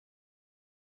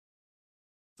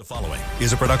The following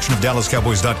is a production of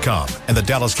DallasCowboys.com and the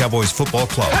Dallas Cowboys Football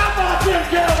Club. How about them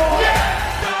Cowboys?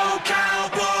 Go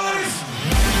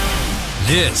Cowboys!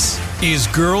 This is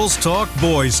Girls Talk,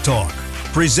 Boys Talk,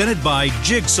 presented by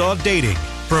Jigsaw Dating,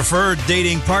 preferred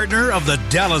dating partner of the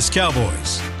Dallas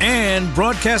Cowboys, and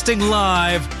broadcasting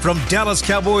live from Dallas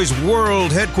Cowboys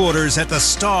World Headquarters at the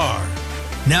Star.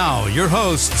 Now, your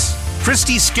hosts,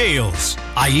 Christy Scales,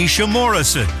 Aisha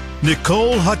Morrison,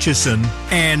 Nicole Hutchison,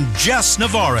 and Jess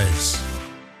Navarez.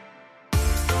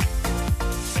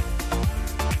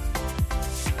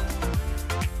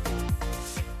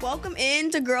 Welcome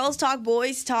into Girls Talk,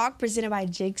 Boys Talk, presented by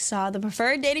Jigsaw, the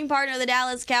preferred dating partner of the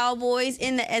Dallas Cowboys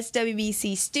in the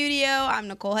SWBC studio. I'm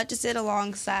Nicole Hutchison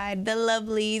alongside the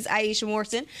lovelies, Aisha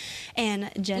Morrison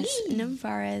and Jess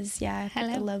Navarez. Yeah,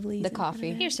 hello. The lovelies. The coffee.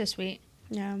 You're so sweet.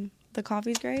 Yeah, the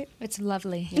coffee's great. It's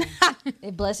lovely. Yeah.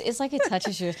 It's like it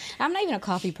touches your. I'm not even a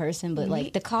coffee person, but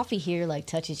like the coffee here like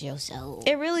touches your soul.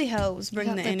 It really helps bring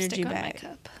Got the energy lipstick on my back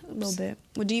cup. a little bit.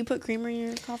 Well, do you put creamer in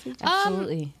your coffee?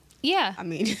 Absolutely. Yeah. I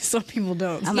mean, some people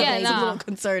don't. So Yeah, it's a no. little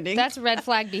concerning. That's red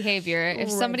flag behavior. If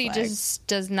Red somebody flag. just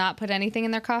does not put anything in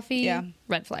their coffee, Yeah.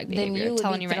 red flag Then behavior. you would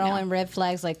telling be you right throwing now. red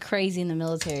flags like crazy in the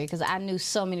military because I knew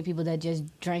so many people that just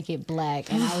drank it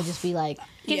black, and I would just be like,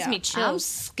 Gives Yeah. me I'm chills.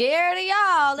 scared of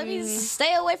y'all. Let me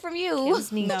stay away from you.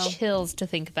 Gives me No. chills to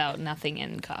think about nothing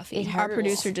in coffee. It Our hurts.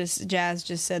 producer Jazz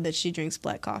just said that she drinks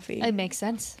black coffee. It makes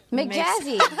sense.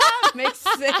 McJazzy. Makes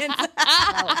sense.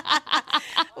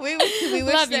 we wish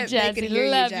Love you, that they could Jazzy.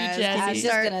 hear Love you, you, Jazz. Jazzy. I was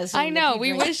just gonna assume I know. that you We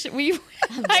drink- wish we.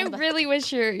 I really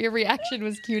wish your reaction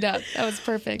was queued up. That was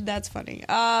perfect. That's funny.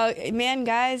 Man,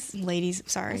 guys, ladies,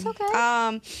 sorry. It's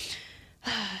okay.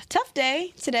 Tough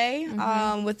day today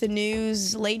Mm-hmm. with the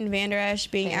news. Leighton Vander Esch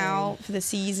being out for the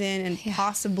season and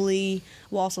possibly,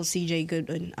 well, also CJ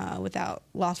Goodwin without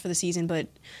loss for the season, but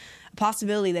a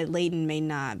possibility that Leighton may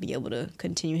not be able to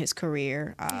continue his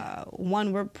career.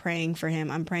 One, we're praying for him.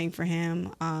 I'm praying for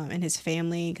him and his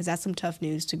family because that's some tough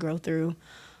news to grow through.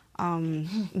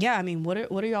 Yeah, I mean, what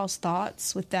are y'all's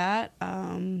thoughts with that?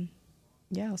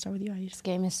 Yeah, I'll start with you, Aisha. This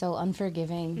game is so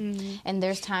unforgiving. And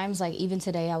there's times, like, even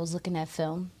today, I was looking at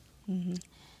film, and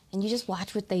you just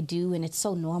watch what they do, and it's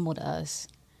so normal to us.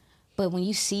 But when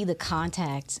you see the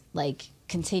contact, like,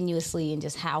 continuously and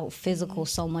just how physical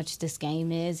so much this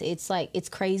game is, it's like, it's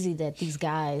crazy that these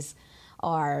guys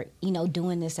are,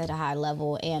 doing this at a high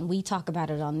level. And we talk about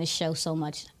it on this show so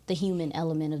much, the human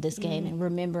element of this game, and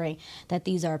remembering that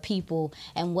these are people,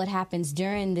 and what happens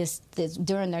during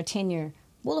during their tenure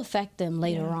will affect them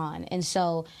later on. And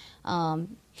so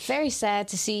very sad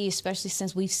to see, especially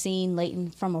since we've seen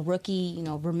Leighton from a rookie,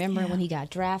 remembering when he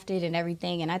got drafted and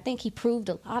everything. And I think he proved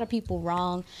a lot of people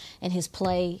wrong in his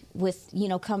play with,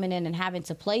 coming in and having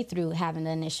to play through having the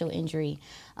initial injury.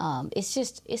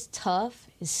 It's tough.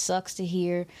 It sucks to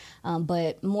hear.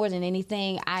 But more than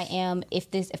anything,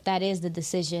 if that is the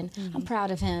decision, I'm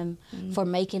proud of him for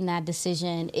making that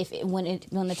decision when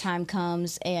the time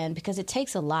comes. And because it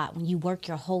takes a lot when you work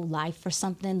your whole life for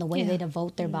something, the way they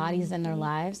devote their bodies and their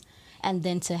lives, and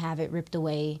then to have it ripped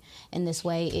away in this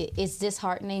way, it's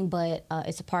disheartening, but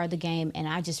it's a part of the game. And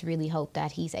I just really hope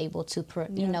that he's able to,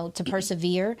 to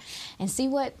persevere and see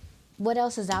what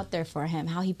else is out there for him,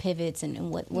 how he pivots, and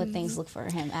what things look for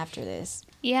him after this.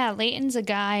 Yeah, Leighton's a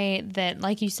guy that,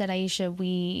 like you said,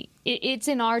 Aisha, it's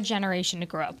in our generation to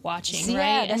grow up watching, Yeah,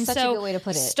 right? that's And such a so good way to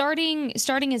put it.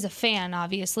 Starting as a fan,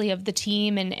 obviously, of the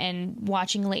team and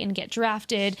watching Leighton get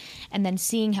drafted and then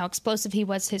seeing how explosive he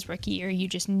was his rookie year, you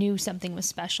just knew something was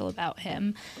special about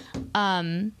him.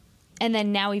 And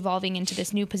then now evolving into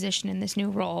this new position in this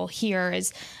new role here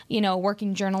as,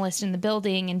 working journalist in the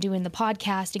building and doing the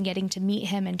podcast and getting to meet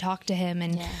him and talk to him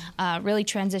and really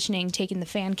transitioning, taking the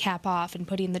fan cap off and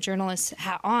putting the journalist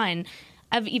hat on.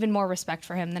 I have even more respect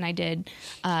for him than I did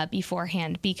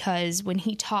beforehand, because when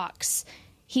he talks,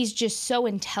 he's just so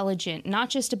intelligent,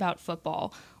 not just about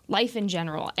football, life in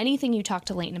general. Anything you talk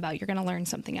to Leighton about, you're going to learn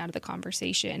something out of the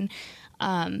conversation.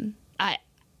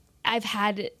 I've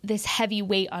had this heavy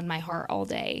weight on my heart all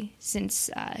day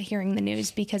since hearing the news,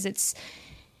 because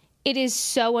it is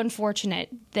so unfortunate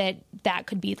that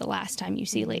could be the last time you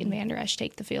see Leighton Vander Esch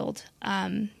take the field.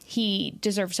 He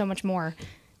deserves so much more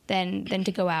than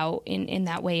to go out in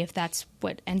that way if that's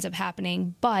what ends up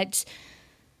happening. But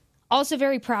also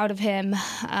very proud of him,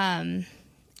 and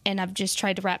I've just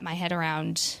tried to wrap my head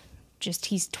around.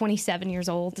 He's 27 years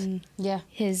old. Yeah,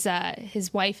 His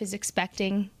wife is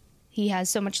expecting. He has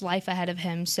so much life ahead of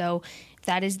him. So if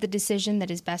that is the decision that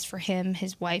is best for him,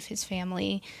 his wife, his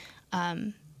family,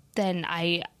 then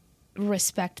I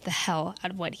respect the hell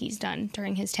out of what he's done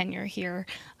during his tenure here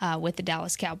with the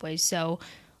Dallas Cowboys. So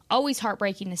always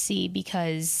heartbreaking to see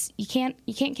because you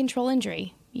can't control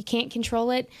injury. You can't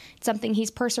control it. It's something he's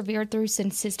persevered through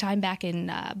since his time back in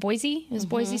Boise. It was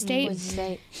Boise State. Boise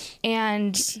State.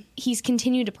 And he's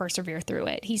continued to persevere through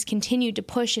it. He's continued to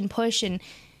push and push. And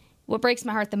what breaks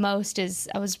my heart the most is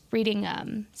I was reading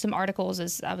some articles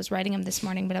as I was writing them this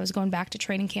morning, but I was going back to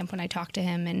training camp when I talked to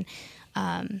him.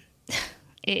 And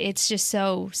it's just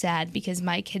so sad because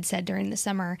Mike had said during the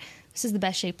summer, this is the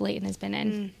best shape Leighton has been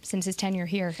in since his tenure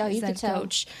here Oh, as you head could tell.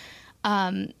 coach.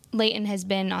 Leighton has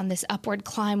been on this upward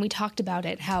climb. We talked about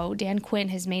it, how Dan Quinn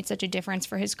has made such a difference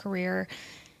for his career.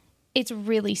 It's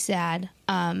really sad,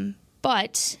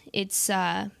 but it's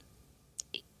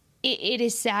it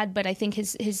is sad. But I think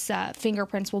his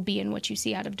fingerprints will be in what you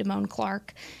see out of Damone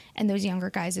Clark and those younger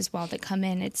guys as well that come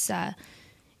in. It's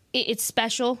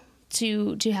special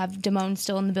to have Damone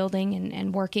still in the building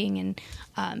and working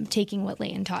and taking what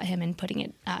Leighton taught him and putting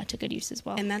it to good use as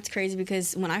well. And that's crazy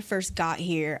because when I first got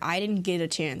here, I didn't get a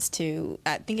chance to.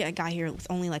 I think I got here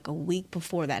only like a week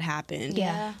before that happened.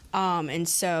 Yeah. And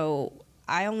so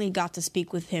I only got to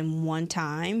speak with him one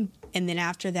time, and then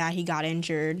after that he got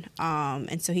injured,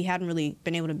 and so he hadn't really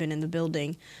been able to been in the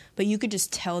building. But you could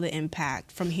just tell the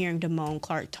impact from hearing Damone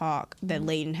Clark talk that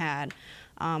Leighton had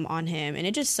on him, and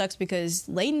it just sucks because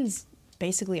Leighton's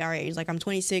basically our age. Like, I'm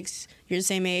 26, you're the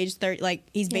same age, 30. Like,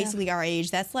 he's basically our age.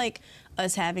 That's like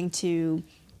us having to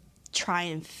try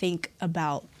and think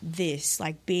about this,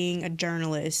 like being a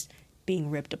journalist,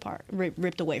 being ripped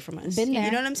away from us. Been there.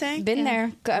 You know what I'm saying? Been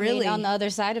there. I Really? mean, on the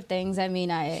other side of things, I mean,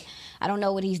 I don't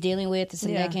know what he's dealing with. It's a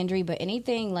neck injury, but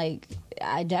anything like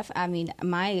I mean,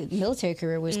 my military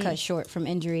career was cut short from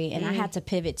injury, and I had to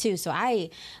pivot too. So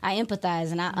I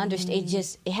empathize and I understand.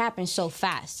 It happens so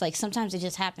fast. Like, sometimes it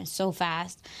just happens so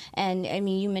fast. And I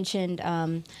mean, you mentioned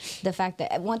the fact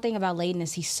that one thing about Leighton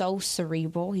is he's so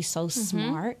cerebral. He's so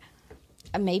smart.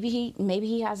 Maybe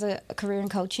he has a career in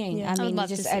coaching. Yeah. I would love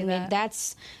to see that.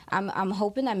 That's I'm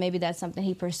hoping that maybe that's something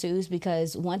he pursues,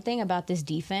 because one thing about this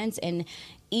defense, and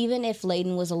even if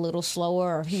Leighton was a little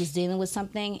slower or he was dealing with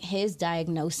something, his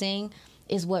diagnosing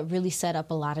is what really set up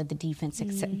a lot of the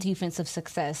defensive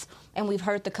success. And we've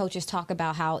heard the coaches talk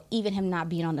about how even him not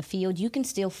being on the field, you can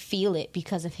still feel it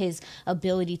because of his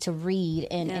ability to read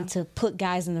and to put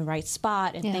guys in the right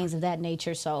spot and things of that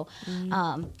nature. So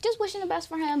just wishing the best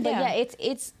for him. But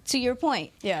it's to your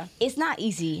point. Yeah. It's not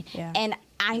easy. Yeah. And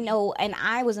I know, and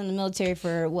I was in the military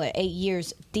for 8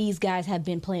 years. These guys have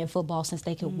been playing football since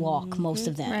they could walk, most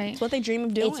of them. Right. It's what they dream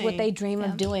of doing. It's what they dream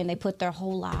of doing. They put their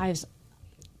whole lives,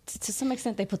 to some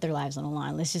extent, they put their lives on the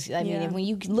line. Let's just, I mean, when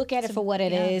you look at it for what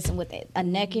it is, and with a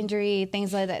neck injury,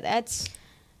 things like that, that's,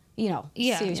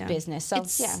 serious business. So,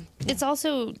 It's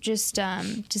also just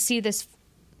to see this,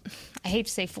 I hate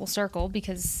to say full circle,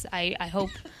 because I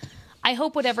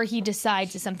hope whatever he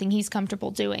decides is something he's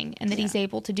comfortable doing and that he's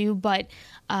able to do. But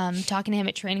talking to him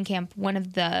at training camp, one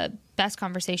of the best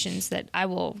conversations that I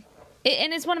will,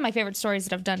 and it's one of my favorite stories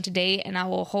that I've done to date, and I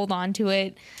will hold on to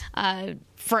it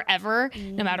forever,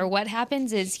 no matter what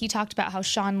happens, is he talked about how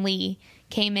Sean Lee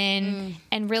came in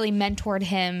and really mentored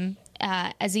him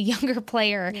as a younger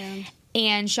player. Yeah.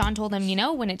 And Sean told him,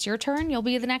 when it's your turn, you'll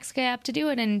be the next guy up to do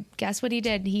it. And guess what he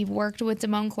did? He worked with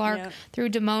Damone Clark through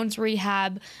Damone's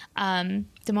rehab.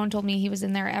 Damone told me he was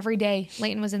in there every day.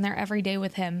 Leighton was in there every day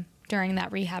with him during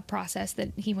that rehab process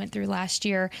that he went through last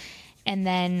year. And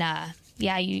then,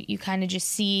 you kind of just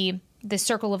see the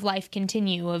circle of life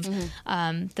continue of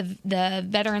the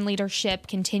veteran leadership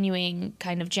continuing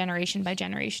kind of generation by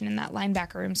generation in that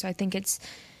linebacker room. So I think it's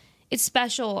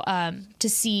special to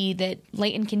see that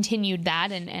Leighton continued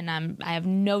that, and I have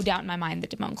no doubt in my mind that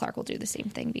Damone Clark will do the same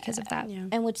thing because of that. Yeah.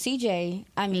 And with CJ,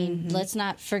 I mean, let's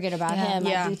not forget about him.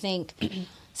 I do think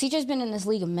CJ's been in this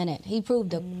league a minute. He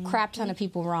proved a crap ton of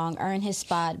people wrong, earned his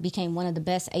spot, became one of the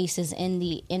best aces in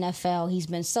the NFL. He's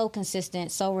been so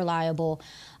consistent, so reliable.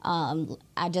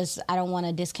 I don't want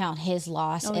to discount his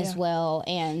loss as well.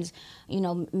 And,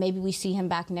 maybe we see him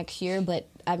back next year. But,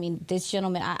 I mean, this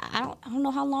gentleman, I don't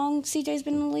know how long CJ's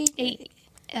been in the league. 8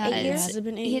 years? Has it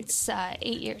been 8? It's 8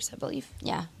 years, I believe.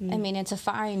 Yeah. I mean, and to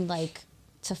find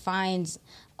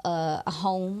a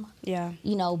home,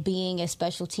 being a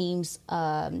special teams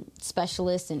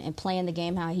specialist and playing the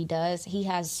game how he does, he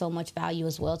has so much value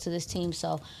as well to this team.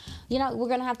 So, we're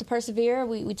going to have to persevere.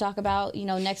 We talk about,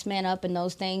 next man up and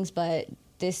those things, but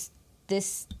it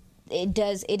is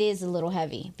a little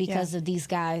heavy because of these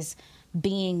guys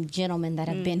being gentlemen that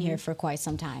have been here for quite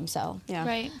some time. So,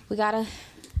 we got to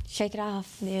shake it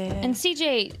off. Yeah. And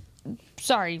CJ,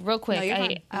 sorry, real quick. No,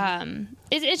 you're fine.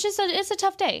 It's just a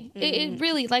tough day. It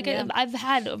really, I've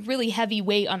had a really heavy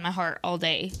weight on my heart all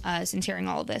day since hearing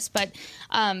all of this. But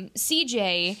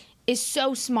CJ is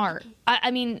so smart.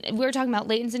 I mean, we were talking about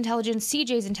Leighton's intelligence,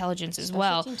 CJ's intelligence as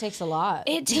well. Team takes a lot.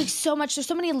 It takes so much. There's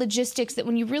so many logistics that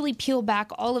when you really peel back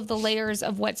all of the layers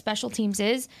of what special teams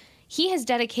is, he has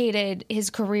dedicated his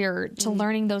career to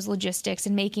learning those logistics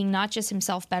and making not just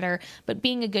himself better, but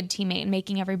being a good teammate and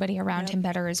making everybody around him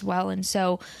better as well. And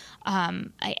so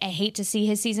I hate to see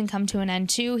his season come to an end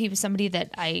too. He was somebody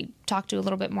that I talked to a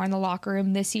little bit more in the locker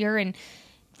room this year, and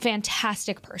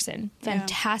fantastic person,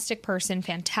 fantastic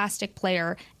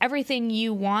player. Everything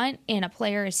you want in a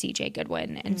player is CJ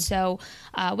Goodwin. And so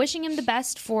wishing him the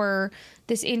best for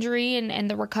this injury and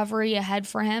the recovery ahead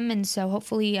for him. And so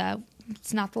hopefully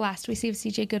it's not the last we see of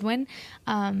CJ Goodwin,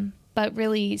 but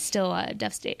really still a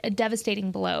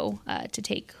devastating blow to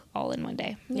take all in one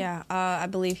day. Yeah, I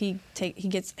believe he'd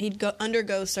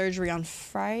undergo surgery on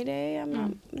Friday. I'm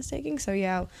not mistaken. So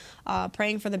yeah,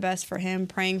 praying for the best for him,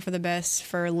 praying for the best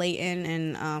for Leighton,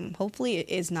 and hopefully it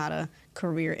is not a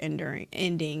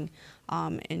career-ending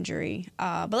injury.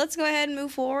 But let's go ahead and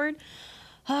move forward.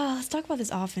 Let's talk about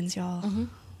this offense, y'all.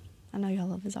 I know y'all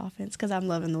love this offense because I'm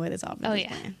loving the way this offense is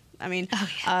playing. I mean,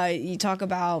 you talk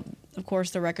about, of course,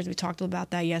 the records. We talked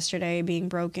about that yesterday being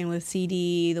broken with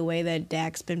CD, the way that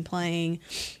Dak's been playing.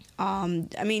 I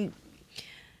mean,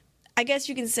 I guess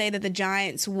you can say that the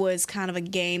Giants was kind of a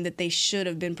game that they should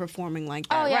have been performing like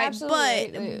that, right?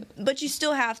 Absolutely. But you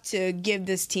still have to give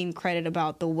this team credit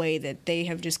about the way that they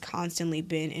have just constantly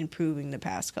been improving the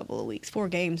past couple of weeks. 4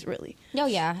 games, really. Oh,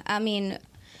 yeah. I mean,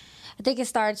 I think it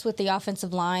starts with the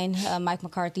offensive line. Mike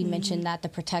McCarthy mentioned that the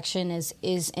protection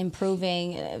is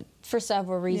improving for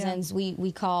several reasons.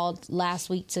 We called last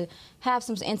week to have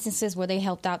some instances where they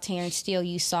helped out Terrence Steele.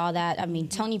 You saw that. I mean,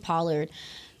 Tony Pollard,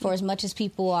 for as much as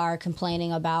people are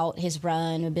complaining about his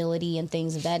run ability and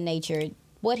things of that nature,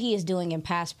 what he is doing in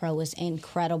pass pro is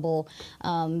incredible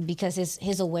because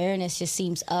his awareness just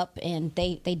seems up, and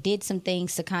they did some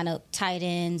things to kind of tight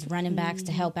ends, running backs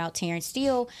to help out Terrence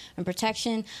Steele and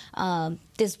protection.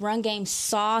 This run game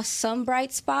saw some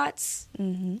bright spots.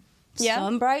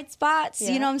 Some bright spots.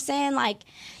 You know what I'm saying? Like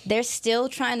they're still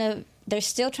trying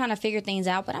to figure things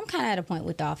out, but I'm kind of at a point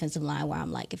with the offensive line where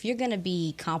I'm like, if you're going to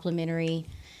be complimentary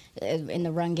in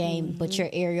the run game, but your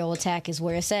aerial attack is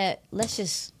where it's at, let's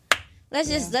just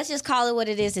call it what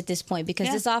it is at this point, because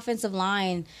this offensive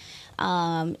line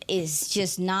is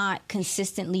just not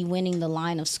consistently winning the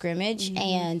line of scrimmage,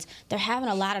 and they're having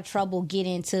a lot of trouble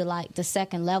getting to like the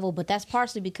second level. But that's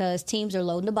partially because teams are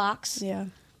loading the box. Yeah,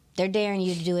 they're daring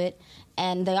you to do it.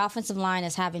 And the offensive line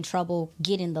is having trouble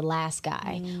getting the last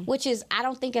guy, which is, I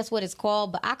don't think that's what it's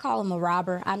called, but I call him a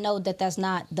robber. I know that that's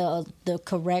not the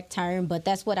correct term, but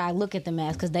that's what I look at them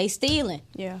as, because they stealing.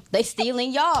 Yeah. They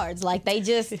stealing yards. Like, they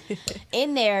just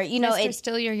in there, you know. Mr.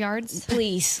 Steal your yards?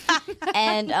 Please.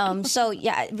 And so,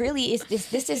 yeah, really,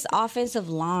 this is offensive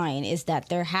line is that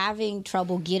they're having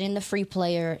trouble getting the free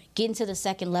player, getting to the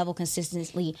second level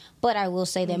consistently. But I will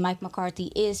say that Mike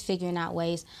McCarthy is figuring out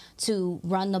ways to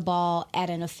run the ball at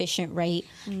an efficient rate,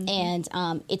 and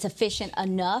it's efficient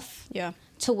enough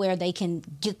to where they can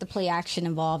get the play action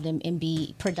involved and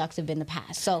be productive in the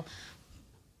pass. So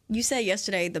you said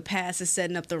yesterday the pass is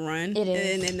setting up the run. It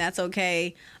is. And that's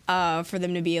okay for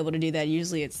them to be able to do that.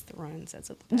 Usually it's the run sets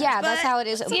up the pass. Yeah, that's how it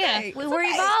is. Okay. We're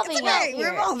evolving out here.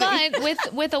 We're evolving.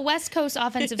 But with a West Coast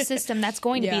offensive system, that's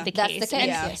going to be the case. That's the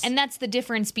case. And that's the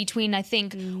difference between, I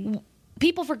think,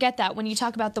 people forget that when you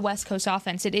talk about the West Coast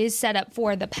offense, it is set up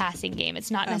for the passing game. It's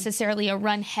not necessarily a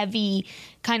run-heavy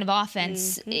kind of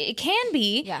offense. It can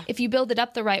be if you build it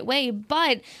up the right way,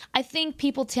 but I think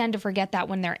people tend to forget that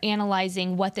when they're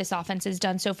analyzing what this offense has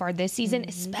done so far this season,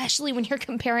 especially when you're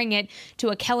comparing it to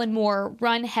a Kellen Moore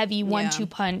run-heavy 1-2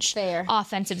 punch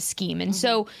offensive scheme. And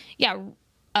so,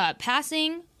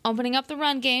 passing, opening up the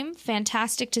run game,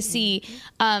 fantastic to see.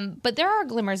 But there are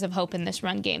glimmers of hope in this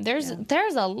run game. There's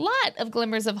a lot of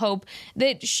glimmers of hope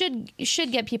that should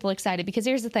get people excited, because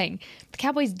here's the thing. The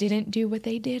Cowboys didn't do what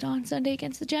they did on Sunday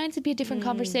against the Giants. It'd be a different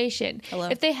conversation.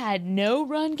 If they had no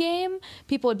run game,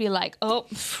 people would be like, oh,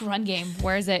 run game,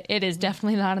 where is it? It is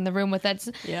definitely not in the room with that.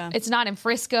 It's not in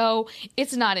Frisco.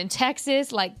 It's not in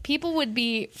Texas. Like, people would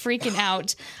be freaking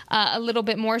out a little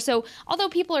bit more. So although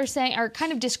people are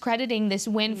kind of discrediting this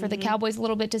win for the Cowboys a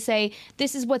little bit to say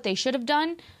this is what they should have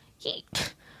done,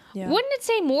 wouldn't it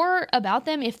say more about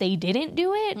them if they didn't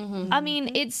do it? I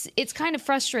mean, it's kind of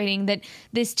frustrating that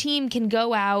this team can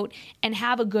go out and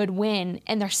have a good win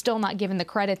and they're still not given the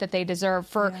credit that they deserve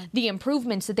for the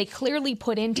improvements that they clearly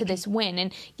put into this win.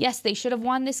 And yes, they should have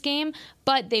won this game,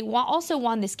 but they also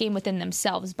won this game within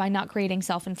themselves by not creating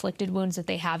self-inflicted wounds that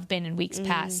they have been in weeks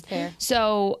past. Fair.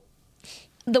 So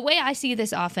the way I see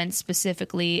this offense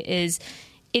specifically is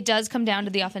it does come down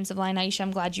to the offensive line. Aisha,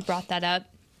 I'm glad you brought that up.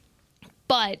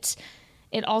 But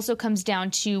it also comes down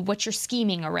to what you're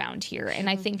scheming around here. And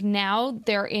I think now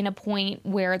they're in a point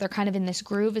where they're kind of in this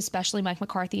groove, especially Mike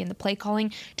McCarthy and the play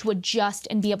calling, to adjust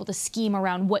and be able to scheme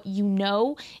around what you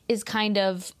know is kind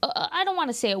of, I don't want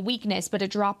to say a weakness, but a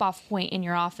drop-off point in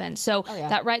your offense. So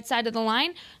that right side of the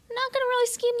line, not going to really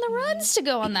scheme the runs to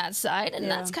go on that side, and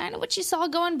that's kind of what you saw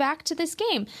going back to this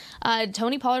game.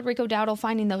 Tony Pollard, Rico Dowdle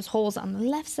finding those holes on the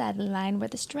left side of the line where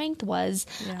the strength was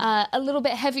a little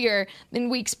bit heavier than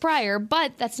weeks prior,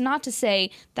 but that's not to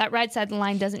say that right side of the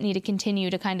line doesn't need to continue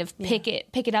to kind of pick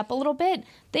it up a little bit.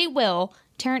 They will.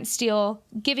 Terrence Steele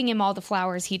giving him all the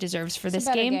flowers he deserves for this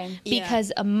game.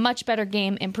 Because a much better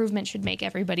game improvement should make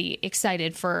everybody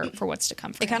excited for what's to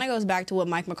come for It kind of goes back to what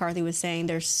Mike McCarthy was saying.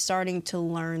 They're starting to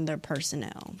learn their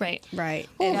personnel. Right.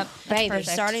 They're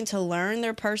starting to learn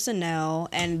their personnel,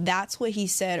 and that's what he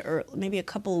said maybe a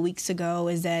couple of weeks ago,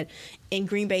 is that in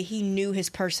Green Bay he knew his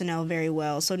personnel very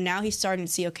well. So now he's starting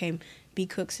to see, okay, B.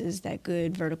 Cooks is that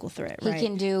good vertical threat, right? He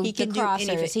can do the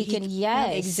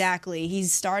crossers. Exactly.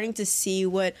 He's starting to see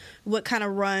what kind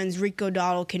of runs Rico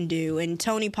Dowdle can do, and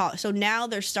Tony Pollard. So now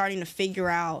they're starting to figure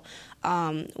out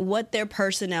what their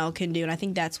personnel can do, and I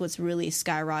think that's what's really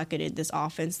skyrocketed this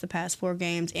offense the past 4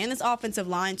 games, and this offensive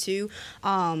line too.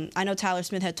 I know Tyler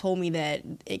Smith had told me that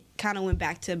it kind of went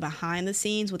back to behind the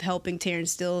scenes with helping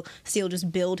Terrence Steele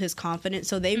just build his confidence.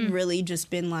 So they've really just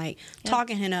been like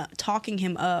talking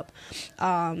him up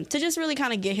to just really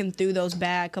kind of get him through those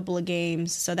bad couple of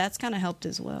games. So that's kind of helped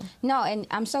as well. No, and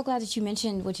I'm so glad that you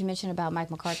mentioned what you mentioned about Mike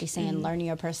McCarthy saying learning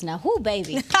your personnel. Whoo,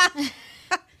 baby.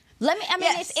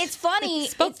 It's funny.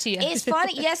 It spoke to you. It's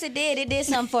funny. Yes, it did. It did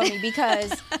something for me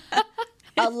because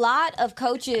a lot of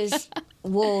coaches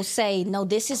will say, no,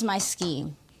 this is my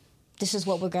scheme. This is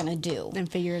what we're going to do.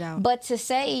 And figure it out. But to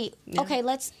say, okay,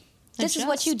 this is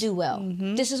what you do well.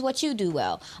 This is what you do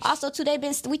well. Also, too,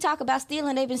 we talk about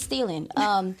stealing. They've been stealing.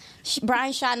 Brian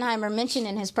Schottenheimer mentioned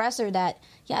in his presser that,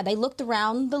 they looked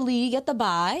around the league at the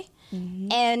bye.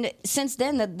 And since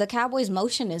then, the Cowboys'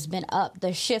 motion has been up.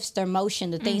 Their shifts, their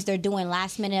motion, the things they're doing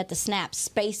last minute at the snap,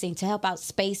 spacing, to help out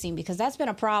spacing, because that's been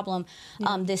a problem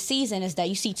this season, is that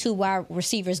you see 2 wide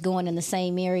receivers going in the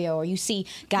same area, or you see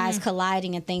guys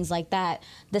colliding and things like that.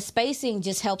 The spacing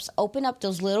just helps open up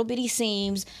those little bitty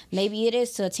seams. Maybe it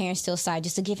is to a Terrence Steele side,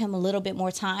 just to give him a little bit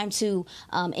more time to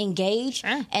engage.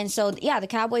 And so, the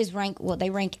Cowboys rank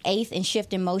 8th in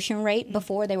shift and motion rate.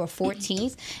 Before they were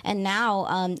 14th. And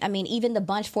now, even the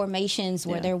bunch formations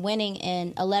where they're winning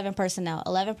in 11 personnel.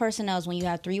 11 personnel is when you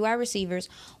have 3 wide receivers,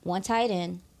 1 tight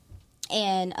end,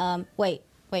 and wait.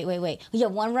 You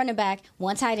have 1 running back,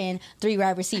 1 tight end, 3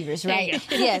 wide receivers, right?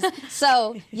 Yes.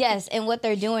 So, yes, and what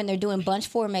they're doing bunch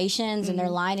formations, and they're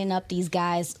lining up these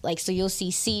guys. So you'll see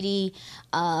CD,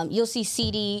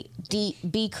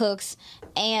 B. Cooks,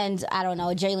 and I don't know,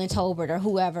 Jalen Tolbert or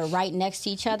whoever right next to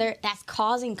each other. That's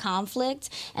causing conflict,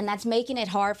 and that's making it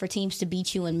hard for teams to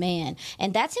beat you in man.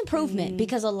 And that's improvement,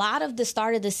 because a lot of the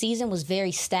start of the season was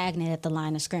very stagnant at the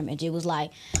line of scrimmage. It was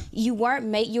like you were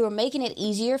making it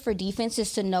easier for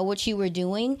defenses to know what you were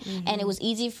doing, and it was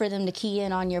easy for them to key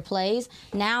in on your plays.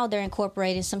 Now they're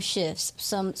incorporating some shifts,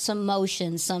 some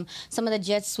motion, some of the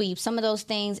jet sweeps, some of those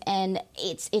things, and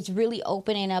it's really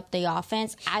opening up the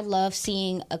offense. I love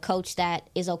seeing a coach that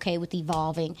is okay with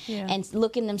evolving and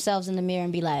looking themselves in the mirror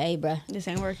and be like, hey, bruh, this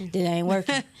ain't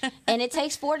working. And it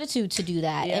takes fortitude to do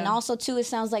that. And also, too, it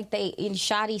sounds like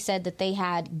Shotty said that they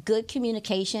had good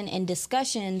communication and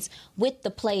discussions with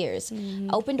the players.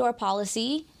 Open door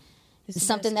policy is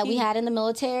something that we had in the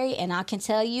military, and I can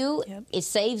tell you it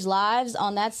saves lives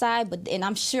on that side. And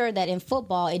I'm sure that in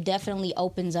football, it definitely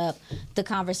opens up the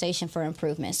conversation for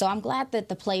improvement. So I'm glad that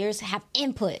the players have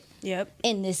input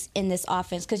in this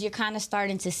offense, because you're kind of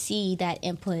starting to see that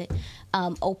input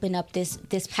open up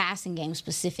this passing game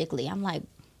specifically. I'm like,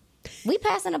 we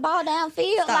passing the ball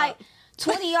downfield. Stop.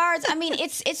 20 yards. I mean,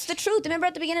 it's the truth. Remember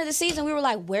at the beginning of the season, we were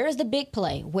like, where's the big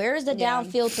play? Where's the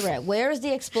downfield threat? Where's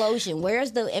the explosion?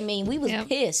 We was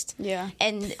pissed. Yeah.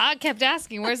 And I kept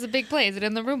asking, where's the big play? Is it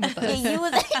in the room with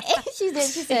us? she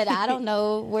said, I don't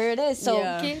know where it is. So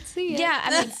Can't see it. Yeah,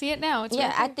 I mean, see it now. It's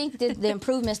I think that the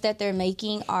improvements that they're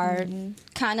making are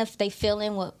kind of, they fill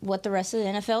in what the rest of the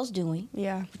NFL is doing.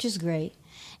 Yeah. Which is great.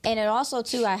 And it also,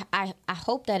 too, I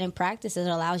hope that in practice it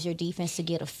allows your defense to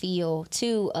get a feel,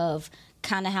 too, of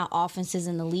kind of how offenses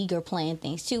in the league are playing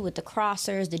things, too, with the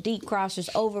crossers, the deep crossers,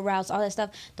 over routes, all that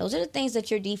stuff. Those are the things that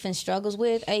your defense struggles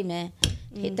with. Hey, man,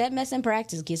 hit that mess in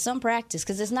practice. Get some practice,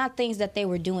 because it's not things that they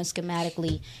were doing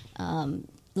schematically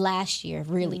last year,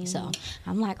 really. So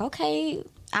I'm like, okay,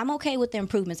 I'm okay with the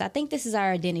improvements. I think this is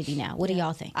our identity now. What do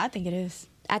y'all think? I think it is.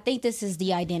 I think this is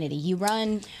the identity. You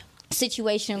run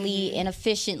situationally and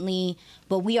efficiently,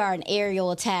 but we are an aerial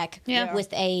attack with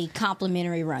a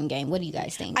complementary run game. What do you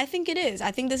guys think? I think it is.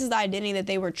 I think this is the identity that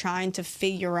they were trying to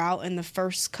figure out in the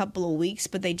first couple of weeks,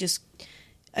 but they just,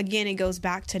 again, it goes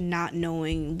back to not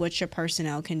knowing what your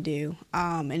personnel can do.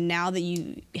 And now that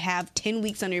you have 10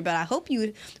 weeks under your belt, I hope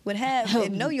you would have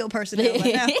and know your personnel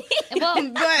by now.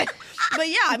 but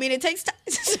yeah, I mean, it takes time.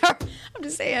 Sorry, I'm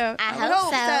just saying. I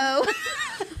hope so.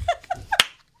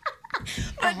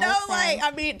 But no, like, I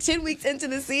mean, 10 weeks into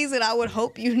the season, I would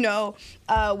hope you know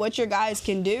what your guys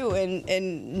can do.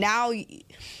 And now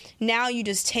you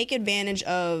just take advantage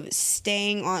of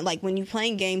staying on, like, when you're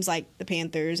playing games like the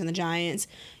Panthers and the Giants,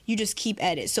 you just keep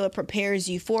at it. So it prepares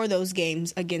you for those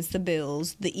games against the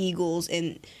Bills, the Eagles,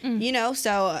 and, you know,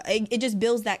 so it just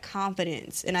builds that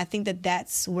confidence. And I think that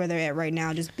that's where they're at right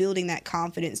now, just building that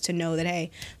confidence to know that, hey,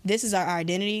 this is our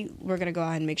identity. We're going to go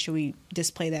ahead and make sure we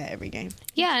display that every game.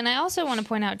 Yeah, and I also want to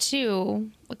point out, too,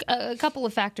 a couple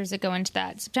of factors that go into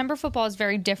that. September football is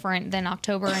very different than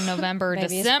October and November,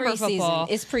 December football.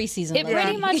 It's preseason. It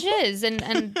pretty much is,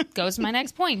 and goes to my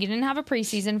next point. You didn't have a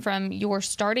preseason from your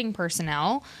starting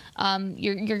personnel.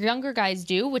 Your younger guys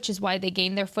do, which is why they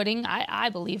gained their footing, I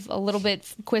believe, a little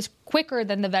bit quicker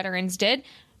than the veterans did.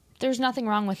 There's nothing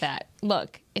wrong with that.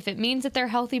 Look, if it means that they're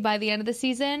healthy by the end of the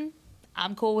season,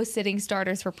 I'm cool with sitting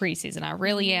starters for preseason. I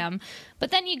really am.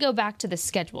 But then you go back to the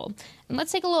schedule. And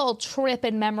let's take a little trip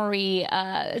to memory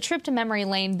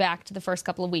lane back to the first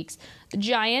couple of weeks. The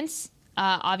Giants,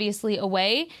 obviously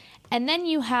away. And then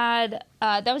you had,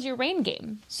 that was your rain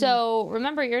game. So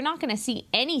remember, you're not going to see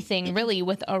anything really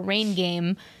with a rain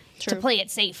game to play it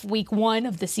safe week 1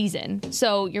 of the season.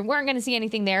 So you weren't going to see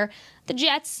anything there. The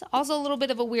Jets, also a little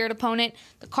bit of a weird opponent.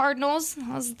 The Cardinals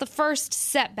was the first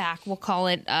setback, we'll call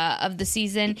it, of the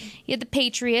season. You had the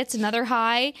Patriots, another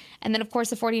high. And then, of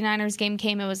course, the 49ers game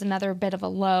came. It was another bit of a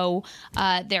low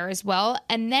there as well.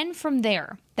 And then from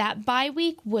there, that bye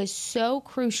week was so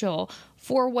crucial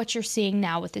for what you're seeing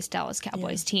now with this Dallas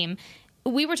Cowboys team.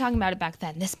 We were talking about it back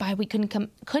then. This bye week couldn't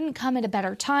come at a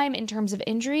better time in terms of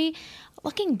injury.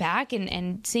 Looking back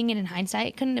and seeing it in hindsight,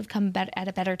 it couldn't have come at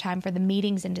a better time for the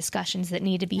meetings and discussions that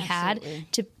need to be had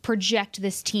to project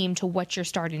this team to what you're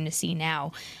starting to see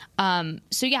now.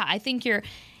 So yeah, I think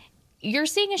you're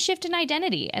seeing a shift in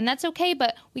identity, and that's okay,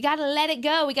 but we got to let it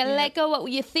go. We got to let go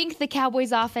what you think the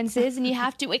Cowboys offense is, and you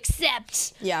have to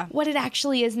accept what it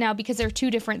actually is now, because they're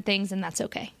two different things, and that's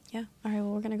okay. Yeah. All right,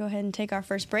 well, we're going to go ahead and take our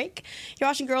first break. You're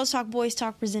watching Girls Talk, Boys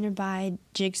Talk, presented by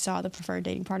Jigsaw, the preferred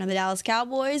dating partner of the Dallas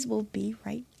Cowboys. We'll be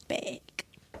right back.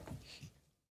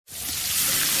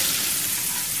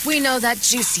 We know that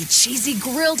juicy, cheesy,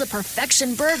 grilled to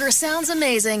perfection burger sounds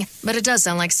amazing, but it does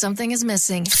sound like something is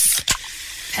missing.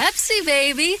 Pepsi,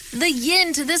 baby! The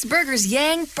yin to this burger's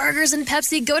yang. Burgers and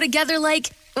Pepsi go together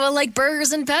like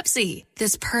burgers and Pepsi.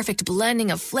 This perfect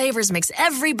blending of flavors makes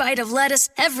every bite of lettuce,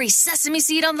 every sesame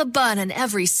seed on the bun, and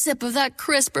every sip of that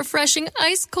crisp, refreshing,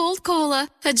 ice-cold cola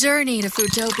a journey to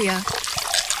Foodtopia.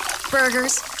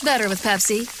 Burgers, better with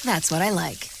Pepsi. That's what I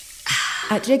like.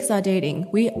 At Jigsaw Dating,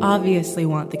 we obviously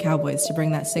want the Cowboys to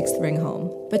bring that 6th ring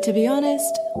home. But to be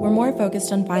honest, we're more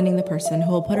focused on finding the person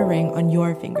who will put a ring on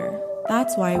your finger.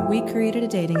 That's why we created a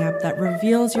dating app that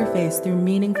reveals your face through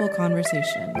meaningful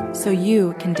conversation, so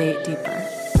you can date deeper.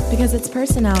 Because it's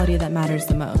personality that matters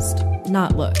the most,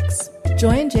 not looks.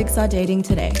 Join Jigsaw Dating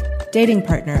today, dating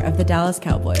partner of the Dallas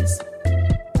Cowboys.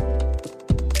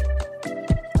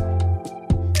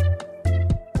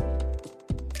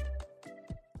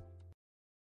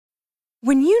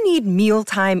 When you need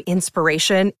mealtime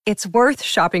inspiration, it's worth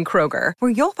shopping Kroger, where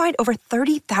you'll find over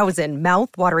 30,000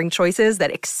 mouth-watering choices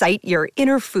that excite your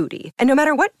inner foodie. And no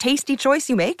matter what tasty choice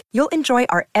you make, you'll enjoy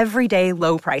our everyday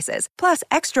low prices, plus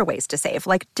extra ways to save,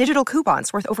 like digital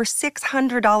coupons worth over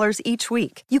 $600 each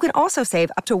week. You can also save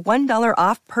up to $1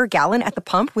 off per gallon at the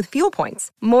pump with fuel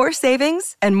points. More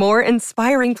savings and more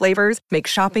inspiring flavors make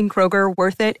shopping Kroger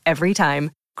worth it every time.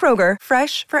 Kroger,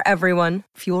 fresh for everyone.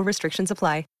 Fuel restrictions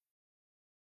apply.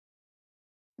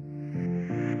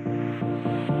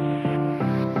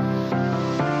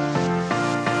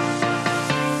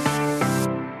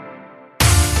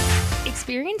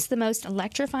 Experience the most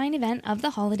electrifying event of the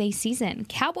holiday season,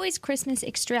 Cowboys Christmas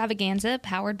Extravaganza,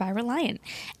 powered by Reliant.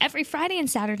 Every Friday and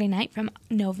Saturday night from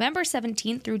November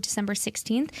 17th through December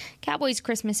 16th, Cowboys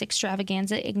Christmas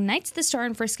Extravaganza ignites the star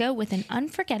in Frisco with an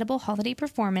unforgettable holiday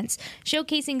performance,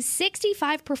 showcasing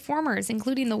 65 performers,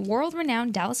 including the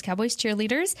world-renowned Dallas Cowboys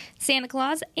cheerleaders, Santa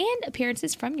Claus, and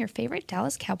appearances from your favorite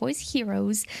Dallas Cowboys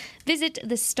heroes. Visit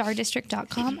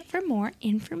thestardistrict.com for more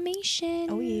information.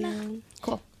 Oh, yeah.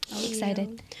 Cool. Excited.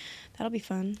 Yeah. That'll be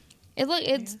fun.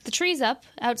 It's the tree's up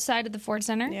outside of the Ford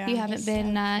Center. Yeah. You haven't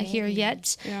been here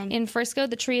yet in Frisco.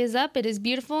 The tree is up. It is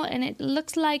beautiful, and it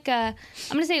looks like I'm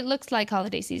going to say it looks like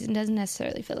holiday season. Doesn't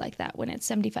necessarily feel like that when it's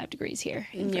 75 degrees here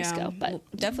in Frisco, but well,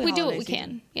 definitely we do what we season.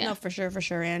 can. Yeah. No, for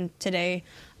sure. And today,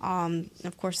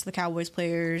 of course, the Cowboys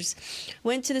players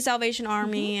went to the Salvation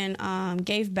Army and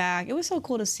gave back. It was so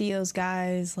cool to see those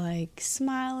guys like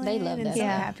smiling. They love and that. so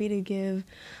Yeah. happy to give.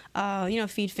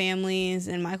 Feed families.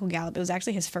 And Michael Gallup, it was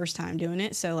actually his first time doing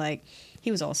it, so like he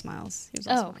was all smiles. He was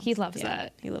all smiles. He loves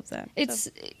that. He loves that. It's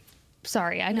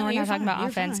sorry, I know No, we're you're not talking fine. about You're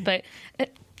offense, fine. but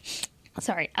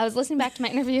sorry, I was listening back to my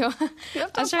interview. You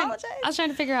have to I was apologize. trying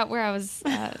to figure out where I was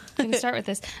going to start with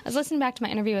this. I was listening back to my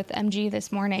interview with MG this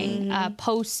morning,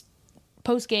 post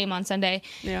game on Sunday.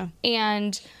 Yeah.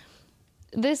 And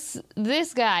this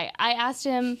guy, I asked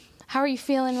him, how are you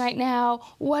feeling right now?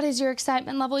 What is your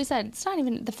excitement level? He said, it's not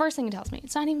even, the first thing he tells me,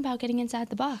 it's not even about getting inside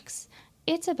the box.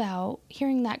 It's about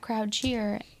hearing that crowd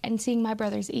cheer and seeing my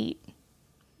brothers eat.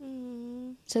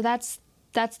 So that's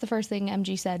the first thing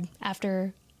MG said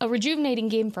after a rejuvenating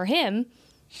game for him.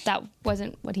 That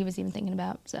wasn't what he was even thinking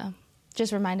about. So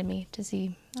just reminded me to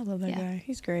see. I love that guy.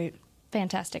 He's great.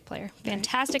 Fantastic player.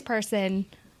 Fantastic person.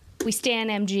 We stan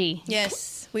MG.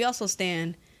 Yes. We also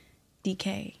stand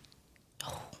DK.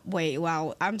 Wait,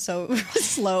 wow. I'm so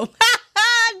slow.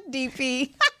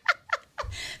 DP.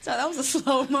 So that was a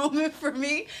slow moment for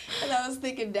me. And I was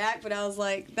thinking Dak, but I was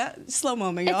like, that slow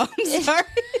moment, y'all. I'm sorry.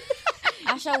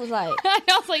 Asha was like, I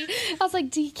was like,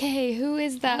 DK, who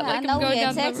is that? I Like, know I'm going we in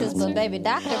down the Texas, roster. but baby,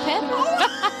 Dr. Pepper.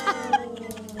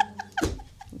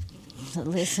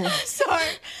 Listen, Sorry.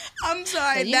 I'm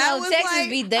sorry. you that know was Texas like,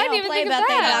 be they I didn't don't even play think of about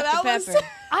that. that Dr. That was- Pepper.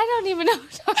 I don't even know.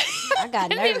 I got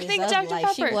didn't even nervous. think I was Dr. like,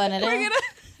 she Pepper. one of them.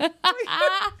 we're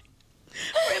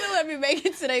gonna let me make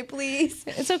it today, please.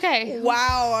 It's okay.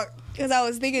 Wow. Because I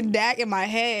was thinking Dak in my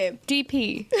head.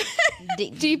 DP.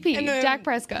 D- DP. And then Dak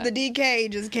Prescott. The DK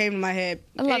just came to my head.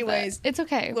 I love Anyways, that. It's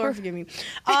okay. Lord forgive me.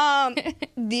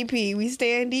 DP, we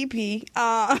stay in DP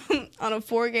on a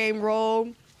 4-game roll.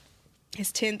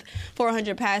 His 10th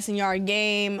 400 passing yard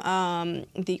game. I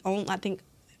think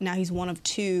now he's one of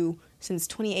 2 since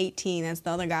 2018. That's the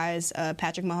other guys,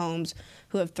 Patrick Mahomes,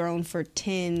 who have thrown for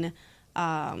 10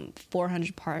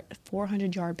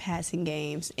 400-yard passing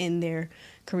games in their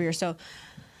career. So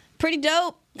pretty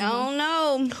dope. I don't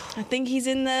know. I think he's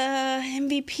in the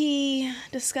MVP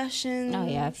discussion. Oh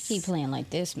yeah, if you keep playing like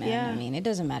this, man. Yeah. I mean, it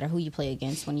doesn't matter who you play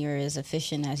against when you're as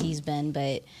efficient as he's been.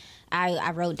 But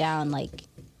I wrote down, like,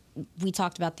 we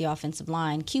talked about the offensive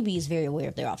line. QB is very aware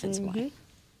of their offensive line.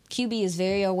 QB is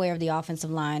very aware of the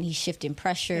offensive line. He's shifting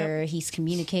pressure. He's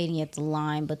communicating at the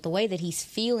line. But the way that he's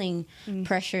feeling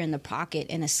pressure in the pocket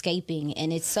and escaping,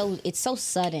 and it's so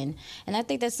sudden. And I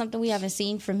think that's something we haven't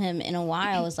seen from him in a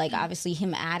while. Is like obviously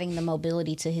him adding the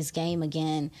mobility to his game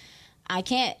again. I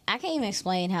can't even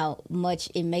explain how much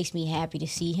it makes me happy to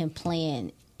see him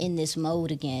playing in this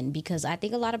mode again, because I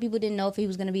think a lot of people didn't know if he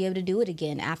was going to be able to do it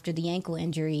again after the ankle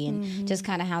injury and just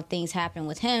kind of how things happen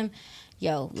with him.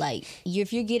 Yo, like,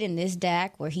 if you're getting this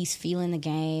Dak where he's feeling the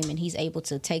game and he's able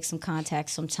to take some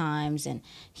contact sometimes and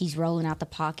he's rolling out the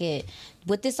pocket,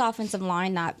 with this offensive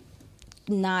line not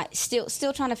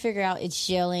still trying to figure out its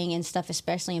gelling and stuff,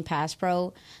 especially in pass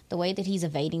pro, the way that he's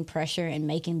evading pressure and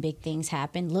making big things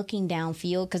happen, looking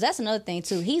downfield, because that's another thing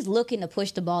too. He's looking to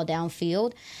push the ball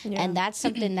downfield, and that's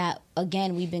something that,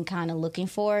 again, we've been kind of looking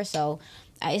for. So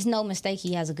it's no mistake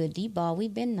he has a good deep ball.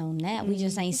 We've been known that. We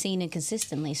just ain't seen it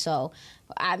consistently. So,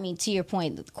 I mean, to your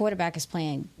point, the quarterback is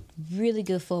playing really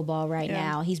good football right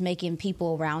now. He's making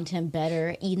people around him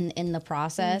better, even in the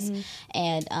process.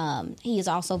 And he is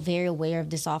also very aware of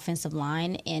this offensive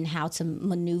line and how to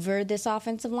maneuver this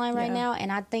offensive line right now.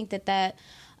 And I think that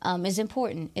is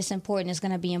important. It's important. It's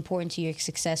going to be important to your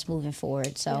success moving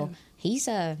forward. So he's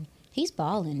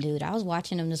balling, dude. I was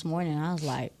watching him this morning, and I was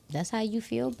like, that's how you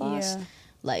feel, boss? Yeah.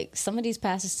 Like, some of these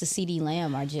passes to CeeDee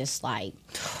Lamb are just like...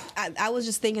 I was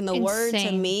just thinking the word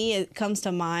to me, it comes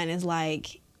to mind is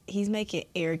like, he's making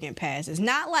arrogant passes.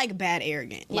 Not like bad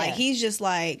arrogant. Yeah. Like, he's just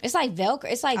like... It's like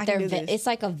Velcro. It's like it's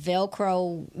like a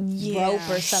Velcro rope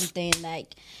or something,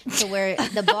 like, to where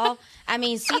the ball... I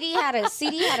mean, CD had a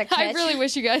catch. I really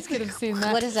wish you guys could have seen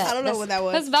that. What is that? I don't know what that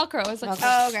was. That's Velcro. It's like,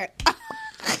 oh, okay.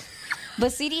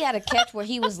 But CD had a catch where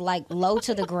he was like low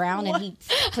to the ground and he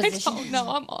positioned. I don't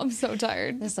know. I'm so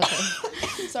tired. It's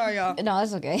okay. Sorry, y'all. No,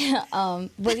 it's okay.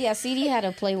 But yeah, CD had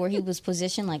a play where he was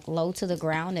positioned like low to the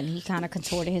ground and he kind of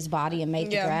contorted his body and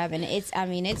made the grab. And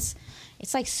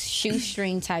it's like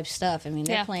shoestring type stuff. I mean,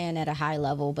 they're playing at a high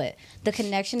level, but the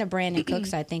connection to Brandon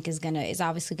Cooks, I think, is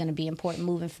obviously gonna be important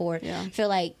moving forward. Yeah. I feel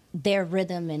like their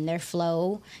rhythm and their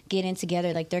flow getting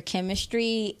together, like their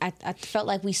chemistry. I felt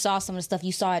like we saw some of the stuff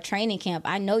you saw at training camp.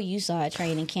 I know you saw at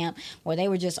training camp where they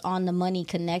were just on the money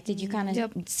connected. You kind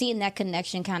of seeing that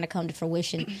connection kind of come to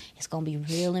fruition. It's gonna be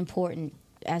real important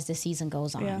as the season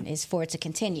goes on. Is for it to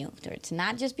continue, for it to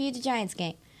not just be the Giants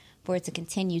game. For it to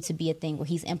continue to be a thing where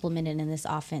he's implemented in this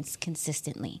offense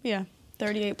consistently. Yeah.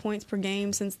 38 points per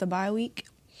game since the bye week.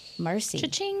 Mercy.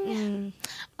 Cha-ching.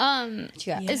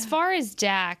 As far as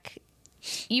Dak,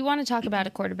 you want to talk about a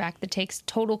quarterback that takes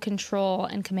total control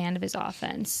and command of his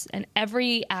offense and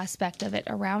every aspect of it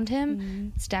around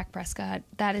him. It's Dak Prescott.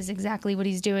 That is exactly what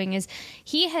he's doing. Is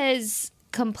he has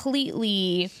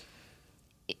completely...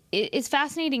 It's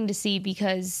fascinating to see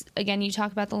because, again, you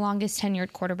talk about the longest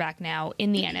tenured quarterback now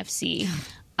in the NFC.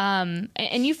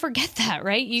 And you forget that,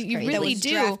 right? You really that was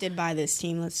do. Drafted by this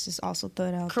team. Let's just also throw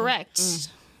it out. Correct.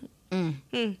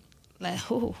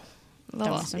 Little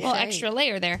extra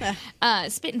layer there.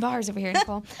 Spitting bars over here,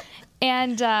 Nicole.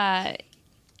 And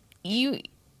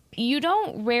you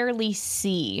don't rarely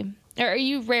see, or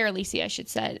you rarely see, I should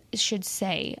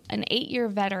say, an 8-year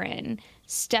veteran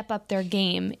step up their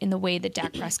game in the way that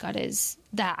Dak Prescott is.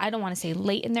 That I don't want to say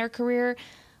late in their career,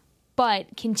 but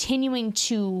continuing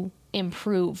to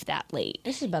improve that late.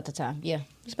 This is about the time. Yeah.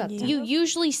 It's about the time. You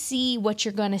usually see what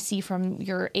you're going to see from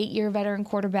your 8-year veteran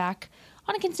quarterback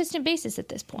on a consistent basis at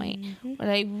this point. What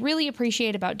I really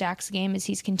appreciate about Dak's game is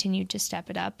he's continued to step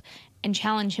it up and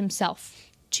challenge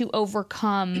himself to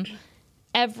overcome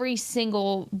every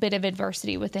single bit of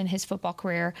adversity within his football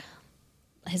career.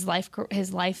 His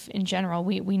life in general,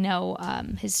 we know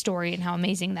his story and how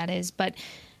amazing that is. But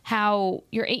how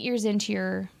you're 8 years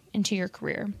into your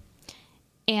career,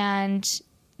 and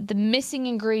the missing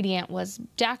ingredient was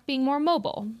Dak being more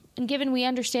mobile. And given we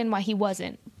understand why he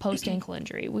wasn't post ankle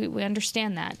injury, we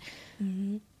understand that.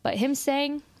 But him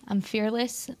saying, "I'm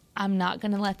fearless. I'm not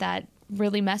going to let that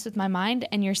really mess with my mind,"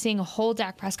 and you're seeing a whole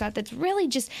Dak Prescott that's really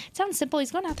just, it sounds simple, he's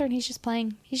going out there and he's just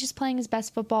playing his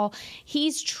best football.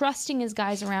 He's trusting his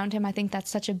guys around him. I think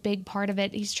that's such a big part of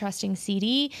it. He's trusting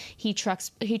CD, he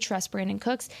trusts Brandon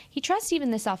Cooks, he trusts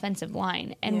even this offensive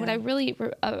line. And what I really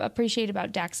appreciate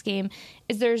about Dak's game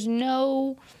is there's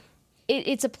no...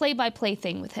 It's a play-by-play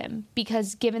thing with him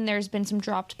because given there's been some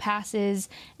dropped passes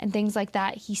and things like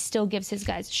that, he still gives his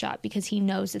guys a shot because he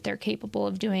knows that they're capable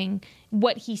of doing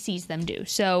what he sees them do.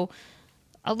 So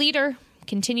a leader,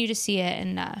 continue to see it,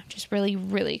 and just really,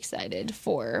 really excited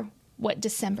for what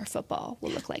December football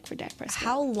will look like for Dak Prescott.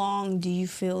 How long do you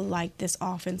feel like this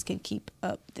offense can keep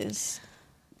up this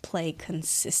play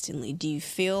consistently? Do you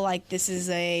feel like this is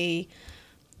a...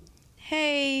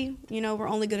 hey, we're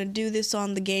only going to do this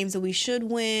on the games that we should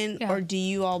win? Yeah. Or do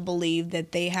you all believe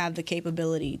that they have the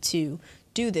capability to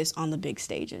do this on the big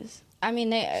stages? I mean,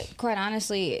 they, quite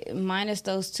honestly, minus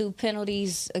those 2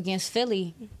 penalties against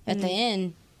Philly at the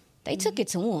end, they took it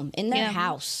to them in their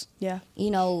house. Yeah.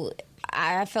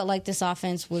 I felt like this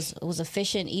offense was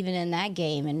efficient even in that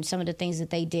game and some of the things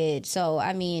that they did. So,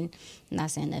 I mean, I'm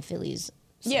not saying that Philly's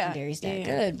secondary's that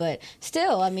good, but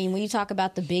still, I mean, when you talk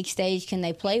about the big stage, can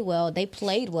they play well? They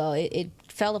played well. It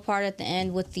fell apart at the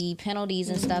end with the penalties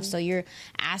and stuff, so you're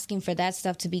asking for that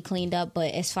stuff to be cleaned up.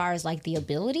 But as far as like the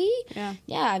ability,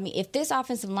 I mean, if this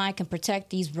offensive line can protect,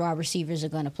 these raw receivers are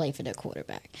going to play for their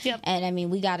quarterback. Yep. And I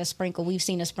mean, we've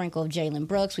seen a sprinkle of Jalen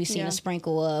Brooks, we've seen a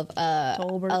sprinkle of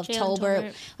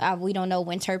Tolbert. We don't know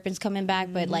when Turpin's coming back,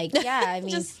 but like, I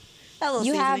mean,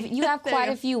 you have quite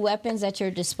a few weapons at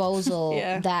your disposal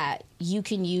that you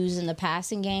can use in the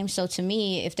passing game. So to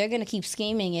me, if they're going to keep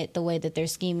scheming it the way that they're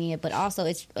scheming it, but also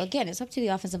it's up to the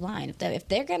offensive line. If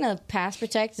they're going to pass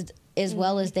protect as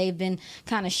well as they've been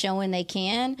kind of showing they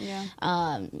can,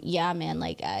 man,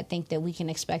 like I think that we can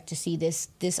expect to see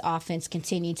this offense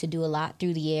continue to do a lot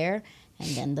through the air.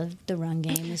 And then the run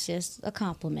game is just a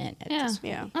compliment. I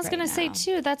was going to say,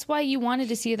 too, that's why you wanted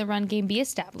to see the run game be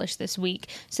established this week.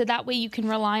 So that way you can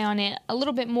rely on it a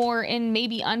little bit more in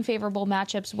maybe unfavorable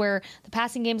matchups where the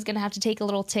passing game is going to have to take a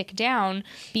little tick down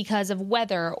because of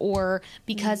weather or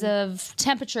because of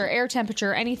temperature, air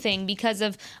temperature, anything, because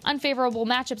of unfavorable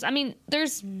matchups. I mean,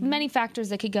 there's many factors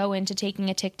that could go into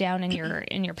taking a tick down in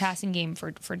your passing game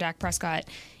for Dak Prescott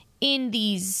in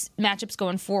these matchups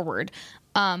going forward.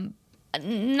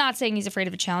 Not saying he's afraid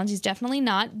of a challenge. He's definitely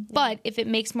not. But if it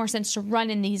makes more sense to run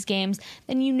in these games,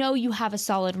 then you know you have a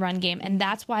solid run game. And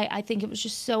that's why I think it was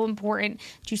just so important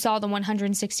that you saw the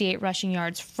 168 rushing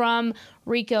yards from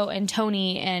Rico and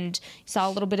Tony, and you saw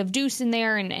a little bit of Deuce in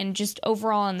there, and just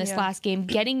overall in this last game,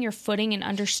 getting your footing and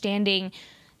understanding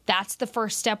that's the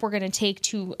first step we're going to take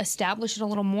to establish it a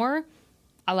little more.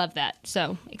 I love that.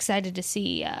 So excited to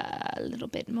see a little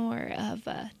bit more of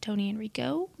Tony and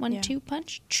Rico. 1-2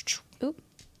 punch. Oop.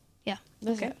 Yeah.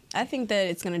 Okay. I think that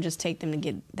it's going to just take them to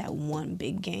get that one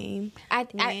big game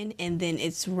win, and then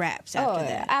it's wraps after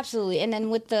that. Absolutely. And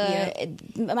then with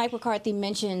Mike McCarthy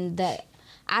mentioned that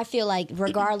I feel like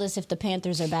regardless if the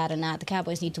Panthers are bad or not, the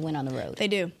Cowboys need to win on the road. They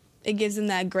do. It gives them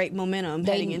that great momentum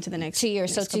heading into the next year.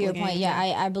 So to your point,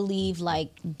 games. I believe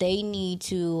like they need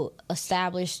to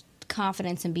establish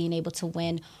confidence in being able to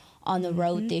win on the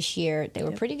road this year. They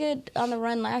were pretty good on the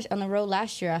road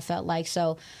last year, I felt like.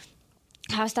 So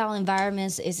hostile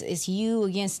environments is you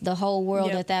against the whole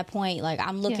world at that point. Like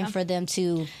I'm looking for them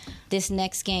to this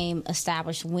next game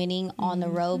establish winning on the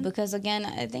road, because again,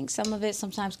 I think some of it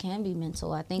sometimes can be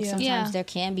mental. I think sometimes there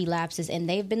can be lapses, and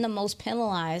they've been the most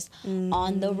penalized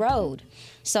on the road.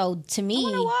 So to me, I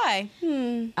wonder why.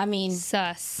 I mean,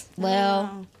 sus.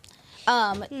 Well,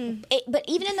 but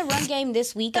even in the run game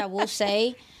this week, I will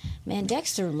say, man,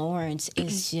 Dexter Lawrence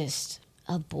is just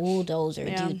a bulldozer,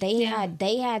 dude. They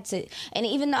had to, and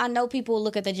even though I know people will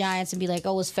look at the Giants and be like,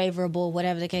 oh, it's favorable,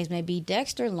 whatever the case may be,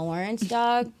 Dexter Lawrence,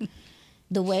 dog,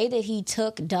 the way that he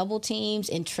took double teams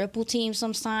and triple teams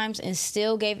sometimes and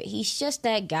still gave it, he's just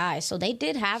that guy. So they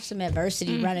did have some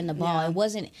adversity running the ball. It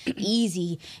wasn't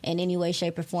easy in any way,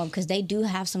 shape, or form, because they do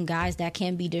have some guys that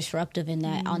can be disruptive in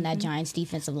that on that Giants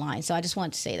defensive line. So I just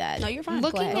wanted to say that. No, you're fine.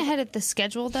 Looking ahead at the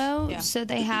schedule, though, so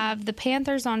they have the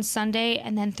Panthers on Sunday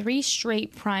and then 3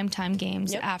 straight primetime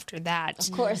games after that.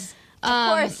 Of course.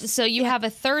 So you have a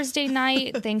Thursday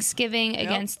night Thanksgiving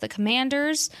against the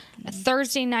Commanders, a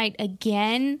Thursday night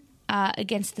again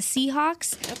against the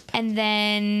Seahawks, and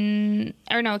then,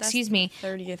 or no, excuse me,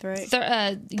 30th,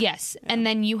 right? yes, and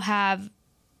then you have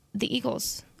the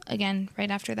Eagles again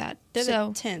right after that. They're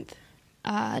so the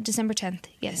 10th, December 10th,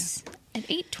 yes, at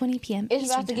 8:20 p.m.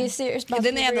 It's about to get serious. And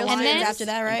then they have the Lions after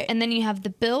that, right? And then you have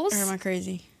the Bills. Or am I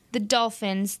crazy? The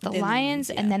Dolphins, the Lions,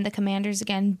 and then the Commanders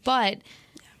again, but.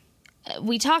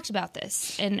 We talked about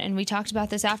this, and we talked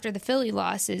about this after the Philly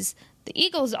loss, is the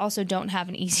Eagles also don't have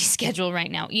an easy schedule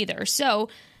right now either. So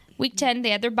week 10,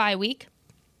 they had their bye week.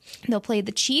 They'll play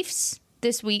the Chiefs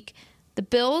this week, the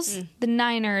Bills, the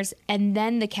Niners, and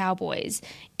then the Cowboys.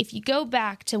 If you go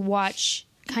back to watch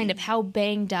kind of how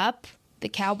banged up the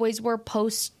Cowboys were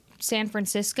post San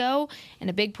Francisco and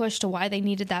a big push to why they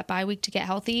needed that bye week to get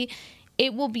healthy,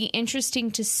 it will be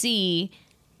interesting to see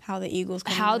how the Eagles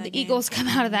come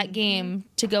out of that game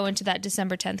to go into that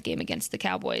December 10th game against the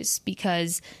Cowboys.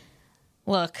 Because,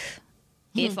 look,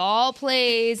 if all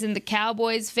plays in the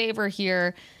Cowboys' favor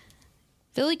here,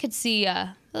 Philly could see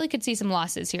some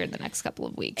losses here in the next couple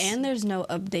of weeks. And there's no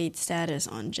update status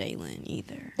on Jalen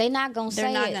either. They're not going to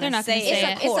say it. They're not going to say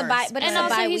it. It's a bye, but and it's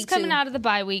also a bye he's week coming too. out of the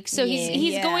bye week, so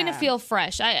he's going to feel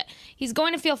fresh. He's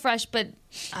going to feel fresh, but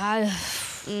I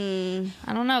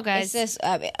don't know, guys. It's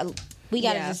just, we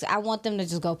gotta I want them to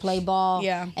just go play ball,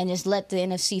 and just let the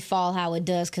NFC fall how it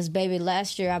does. Because baby,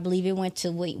 last year I believe it went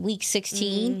to week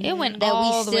 16. It went that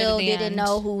all we the way to still the didn't end.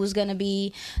 know who was gonna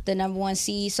be the number 1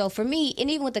 seed. So for me, and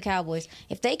even with the Cowboys,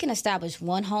 if they can establish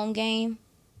one home game,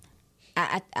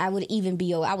 I would even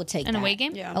be. I would take An that. away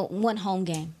game? Yeah. One home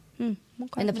game.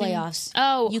 in the playoffs.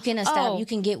 Oh, you can you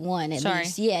can get one at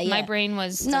least. Yeah, My brain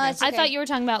was. No, it's okay. I thought you were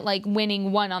talking about like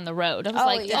winning one on the road. I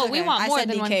was we want I more said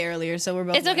than DK one. earlier, so we're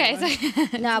both. It's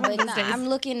okay. I'm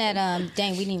looking at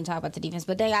dang, we didn't even talk about the defense,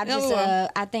 but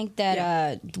I think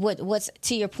that what's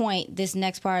to your point, this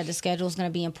next part of the schedule is going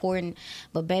to be important.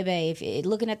 But baby, if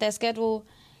looking at that schedule,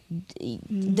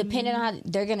 depending on how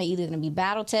they're either going to be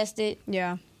battle tested,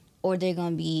 or they're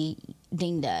going to be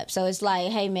dinged up. So it's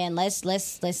like, hey man, let's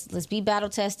be battle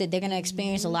tested. They're going to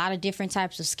experience a lot of different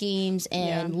types of schemes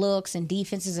and looks and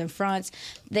defenses and fronts.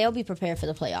 They'll be prepared for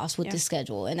the playoffs with this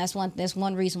schedule, and that's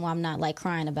one reason why I'm not like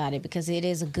crying about it, because it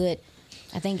is a good.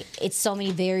 I think it's so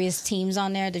many various teams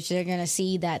on there that you're going to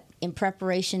see that in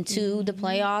preparation to the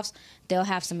playoffs, they'll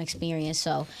have some experience.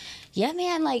 So, yeah,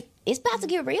 man, like it's about to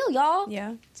get real, y'all.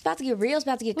 Yeah, it's about to get real. It's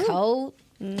about to get cold.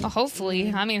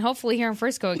 Hopefully. I mean, hopefully here in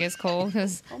Frisco it gets cold,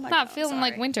 because I'm not feeling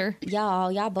like winter.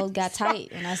 Y'all both got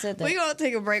tight when I said that. We're going to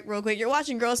take a break real quick. You're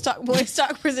watching Girls Talk, Boys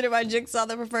Talk, presented by Jigsaw,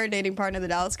 the preferred dating partner of the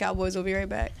Dallas Cowboys. We'll be right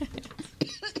back.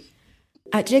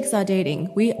 At Jigsaw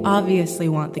Dating, we obviously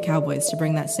want the Cowboys to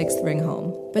bring that 6th ring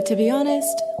home. But to be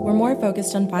honest, we're more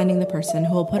focused on finding the person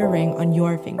who will put a ring on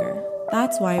your finger.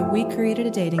 That's why we created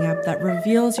a dating app that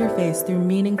reveals your face through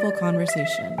meaningful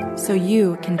conversation, so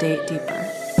you can date deeper.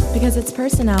 Because it's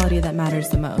personality that matters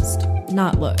the most,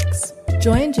 not looks.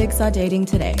 Join Jigsaw Dating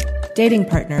today, dating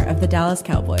partner of the Dallas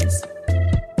Cowboys.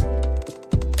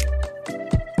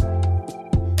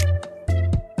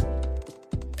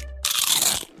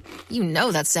 You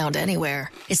know that sound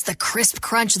anywhere. It's the crisp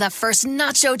crunch of that first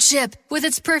nacho chip. With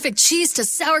its perfect cheese to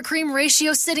sour cream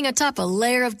ratio sitting atop a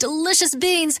layer of delicious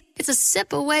beans, it's a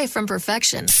sip away from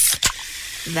perfection.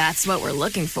 That's what we're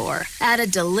looking for. Add a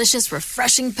delicious,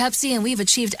 refreshing Pepsi and we've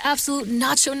achieved absolute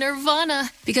nacho nirvana.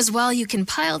 Because while you can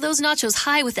pile those nachos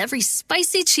high with every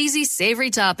spicy, cheesy,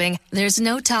 savory topping, there's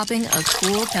no topping a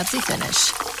cool Pepsi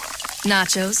finish.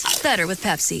 Nachos, better with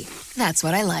Pepsi. That's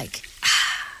what I like.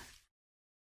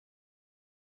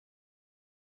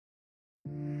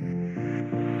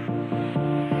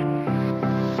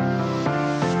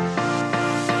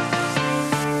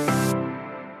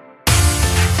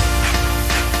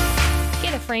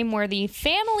 Frame-worthy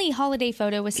family holiday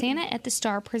photo with Santa at the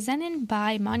Star, presented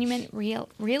by Monument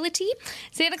Realty.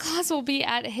 Santa Claus will be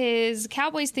at his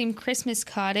Cowboys-themed Christmas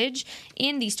cottage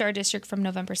in the Star District from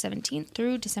November 17th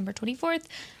through December 24th.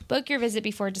 Book your visit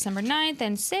before December 9th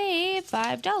and save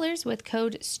 $5 with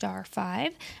code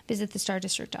STAR5. Visit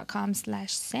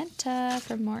thestardistrict.com/Santa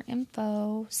for more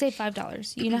info. Save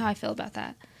 $5. You know how I feel about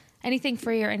that. Anything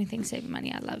free or anything saving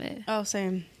money, I love it. Oh,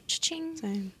 same. Cha-ching.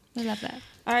 Same. We love that.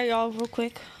 All right, y'all, real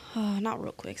quick. Not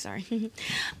real quick, sorry.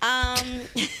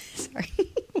 Sorry.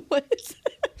 What is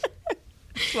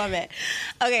my bad.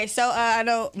 Okay, so I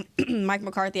know Mike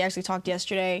McCarthy actually talked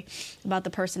yesterday about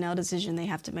the personnel decision they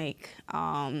have to make.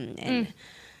 Is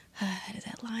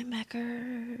that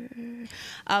linebacker?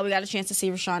 We got a chance to see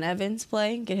Rashaan Evans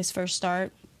play, get his first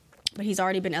start. But he's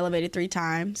already been elevated 3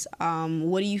 times.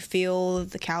 What do you feel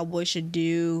the Cowboys should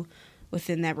do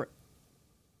within that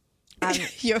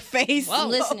your face. Whoa. I'm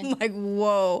listening. I'm like,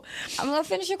 whoa. I'm going to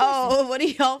finish your question. Oh, what do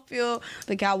y'all feel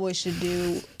the Cowboys should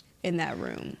do in that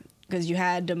room? Because you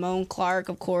had Damone Clark,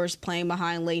 of course, playing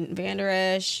behind Leighton Vander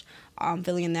Esch,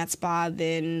 filling in that spot.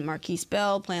 Then Marquise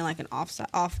Bell playing like an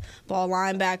off-ball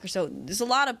linebacker. So there's a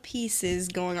lot of pieces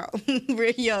going on.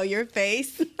 Yo, your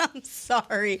face. I'm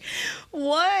sorry.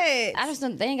 What? I just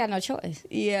don't. They ain't got no choice.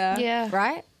 Yeah.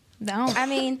 Right? No. I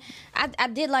mean, I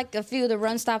did like a few of the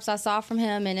run stops I saw from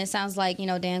him, and it sounds like,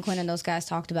 Dan Quinn and those guys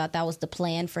talked about that was the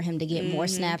plan for him to get more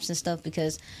snaps and stuff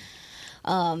because,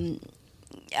 I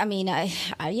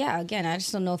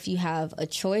just don't know if you have a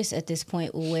choice at this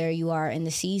point where you are in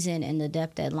the season and the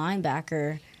depth at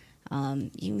linebacker.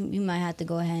 You might have to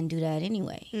go ahead and do that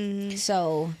anyway.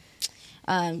 So,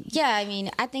 I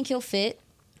think he'll fit.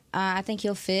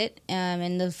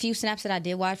 And the few snaps that I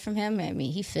did watch from him,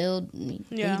 he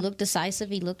looked decisive,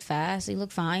 he looked fast, he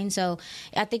looked fine. So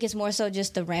I think it's more so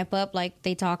just the ramp up like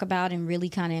they talk about and really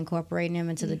kind of incorporating him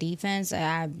into the defense.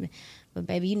 But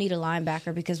baby, you need a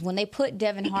linebacker because when they put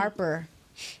Devin Harper,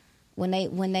 when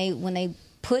they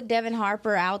put Devin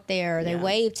Harper out there, they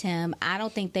waived him. I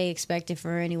don't think they expected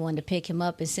for anyone to pick him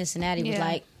up in Cincinnati. Was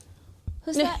like,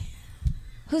 who's that?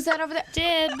 Who's that over there?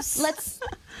 Dibs.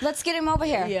 Let's get him over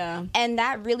here. Yeah. And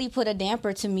that really put a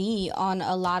damper to me on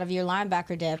a lot of your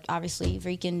linebacker depth. Obviously,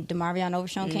 freaking DeMarvion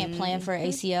Overshown can't plan for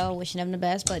ACL. Wishing them the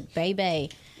best. But,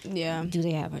 baby, do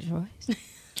they have a choice?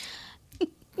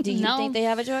 Do you think they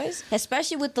have a choice?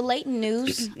 Especially with the Leighton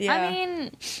news. Yeah. I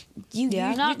mean,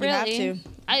 not really. Have to.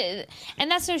 And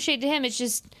that's no shade to him. It's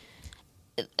just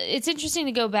it's interesting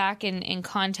to go back in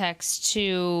context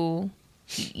to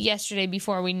yesterday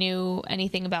before we knew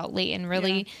anything about Leighton,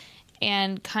 really,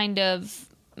 and kind of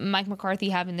Mike McCarthy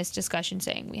having this discussion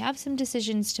saying, we have some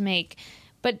decisions to make.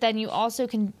 But then you also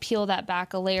can peel that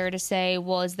back a layer to say,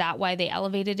 well, is that why they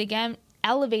elevated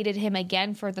him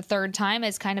again for the third time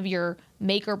as kind of your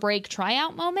make or break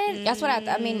tryout moment? That's what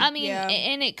I mean.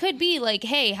 And it could be like,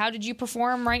 hey, how did you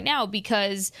perform right now?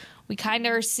 Because we kind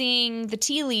of are seeing the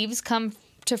tea leaves come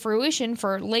to fruition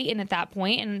for Leighton at that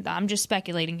point, and I'm just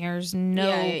speculating here. There's no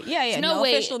way,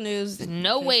 official news.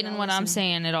 No weight in what I'm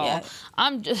saying at all. Yeah.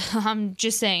 I'm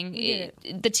just saying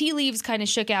the tea leaves kind of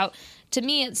shook out. To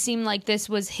me, it seemed like this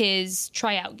was his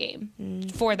tryout game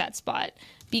for that spot.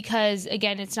 Because,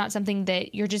 again, it's not something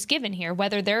that you're just given here.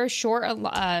 Whether they're short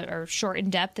or short in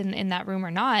depth in that room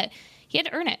or not, he had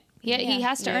to earn it. He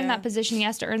has to earn that position. He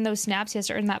has to earn those snaps. He has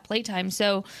to earn that play time.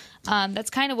 So that's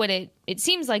kind of what it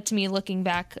seems like to me looking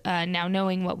back now,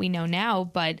 knowing what we know now.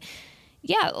 But,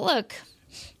 yeah, look,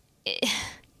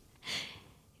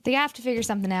 they have to figure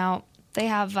something out. They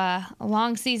have a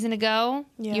long season to go.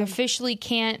 Yeah. You officially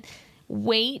can't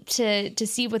wait to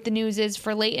see what the news is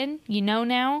for Leighton. You know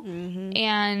now. Mm-hmm.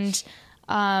 And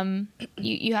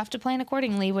you have to plan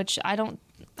accordingly, which I don't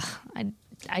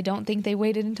think they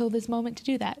waited until this moment to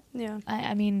do that. Yeah.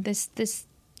 I mean, this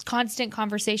constant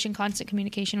conversation, constant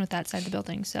communication with that side of the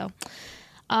building. So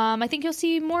I think you'll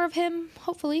see more of him,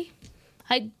 hopefully.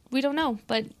 We don't know,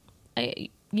 but you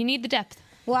need the depth.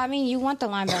 Well, I mean, you want the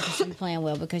linebackers to be playing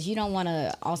well because you don't want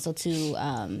to also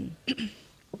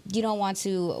you don't want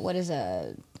to,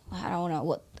 I don't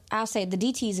know. I'll say the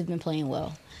DTs have been playing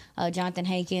well. Jonathan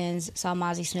Hankins, saw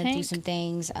Mozzie Smith do some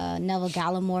things. Neville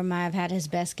Gallimore might have had his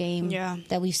best game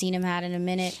that we've seen him had in a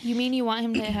minute. You mean you want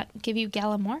him to give you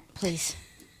Gallimore? Please.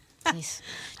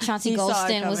 Chauncey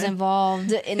Golston was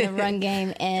involved in the run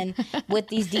game, and with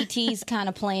these DTs kind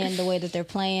of playing the way that they're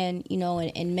playing,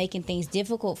 and making things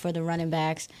difficult for the running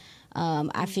backs,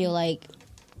 I feel like,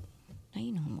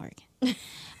 I'm working.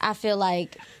 I feel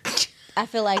like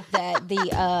that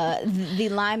the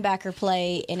linebacker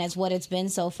play, and as what it's been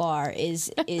so far,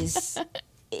 is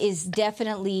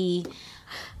definitely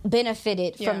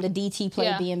benefited from the DT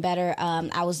play being better.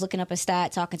 I was looking up a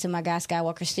stat, talking to my guy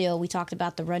Skywalker Steele. We talked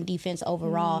about the run defense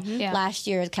overall. Mm-hmm. Yeah. Last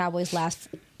year, the Cowboys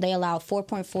they allowed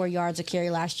 4.4 yards a carry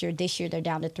last year. This year, they're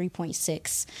down to 3.6.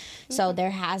 Mm-hmm. So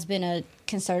there has been a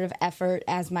concerted effort,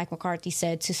 as Mike McCarthy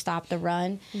said, to stop the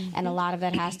run. Mm-hmm. And a lot of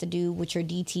that has to do with your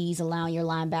DTs allowing your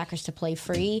linebackers to play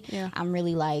free. Yeah. I'm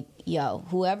really like,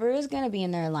 whoever is going to be in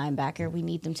their linebacker, we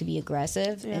need them to be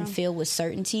aggressive and feel with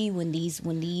certainty when these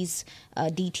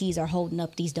DTs are holding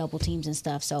up these double teams and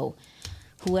stuff. So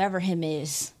whoever him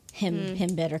is,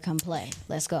 him better come play.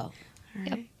 Let's go. All right.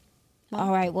 Yep.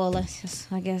 All right, well, let's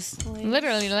just, I guess.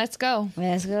 Literally, let's go.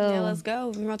 Let's go. Yeah, let's go.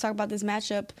 We're going to talk about this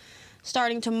matchup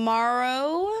starting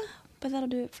tomorrow. But that'll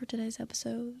do it for today's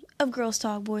episode of Girls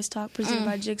Talk, Boys Talk, presented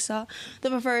by Jigsaw, the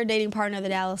preferred dating partner of the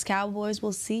Dallas Cowboys.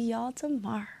 We'll see y'all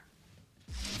tomorrow.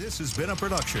 This has been a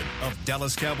production of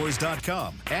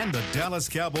DallasCowboys.com and the Dallas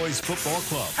Cowboys Football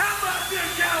Club. How about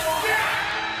this, Cowboys? Yeah!